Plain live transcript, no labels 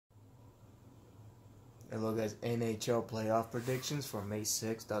And look at NHL playoff predictions for May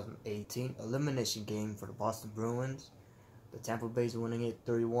 6, 2018. Elimination game for the Boston Bruins. The Tampa Bay is winning it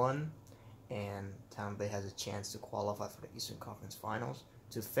 3-1. And Tampa Bay has a chance to qualify for the Eastern Conference Finals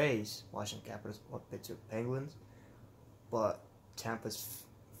to face Washington Capitals or Pittsburgh Penguins. But Tampa's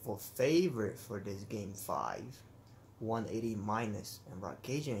for favorite for this game 5, 180 minus. And Rock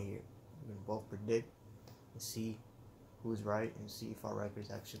Cajun here. We can both predict and see who's right and see if our record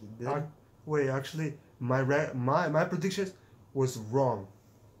is actually good. Wait, actually, my predictions was wrong.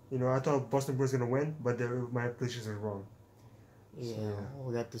 You know, I thought Boston Bruins gonna win, but my predictions are wrong. Yeah, so.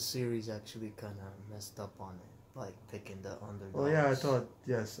 We got the series actually kind of messed up on it, like picking the underdogs. Oh yeah, I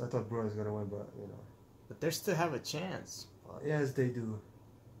thought Bruins gonna win, but you know. But they still have a chance. But... Yes, they do.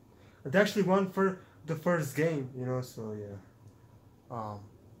 They actually won for the first game, you know. So yeah.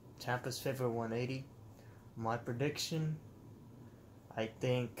 Tampa's favorite 180. My prediction, I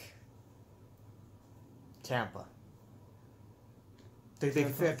think Tampa. I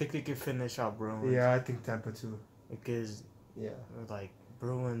think they can finish out Bruins. Yeah, I think Tampa too. Because like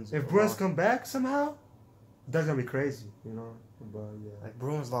Bruins. If Bruins come back somehow, that's gonna be crazy, you know. But yeah. Like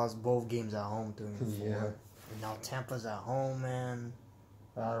Bruins lost both games at home during the four. Yeah. And now Tampa's at home, man.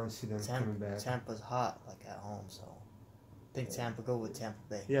 I don't see them coming back. Tampa's hot, like at home, so I think Tampa. Go with Tampa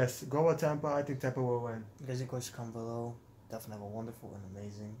Bay. Yes, go with Tampa. I think Tampa will win. You guys, of course, comment below. Definitely have a wonderful and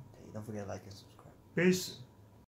amazing day. Don't forget to like and subscribe. Peace.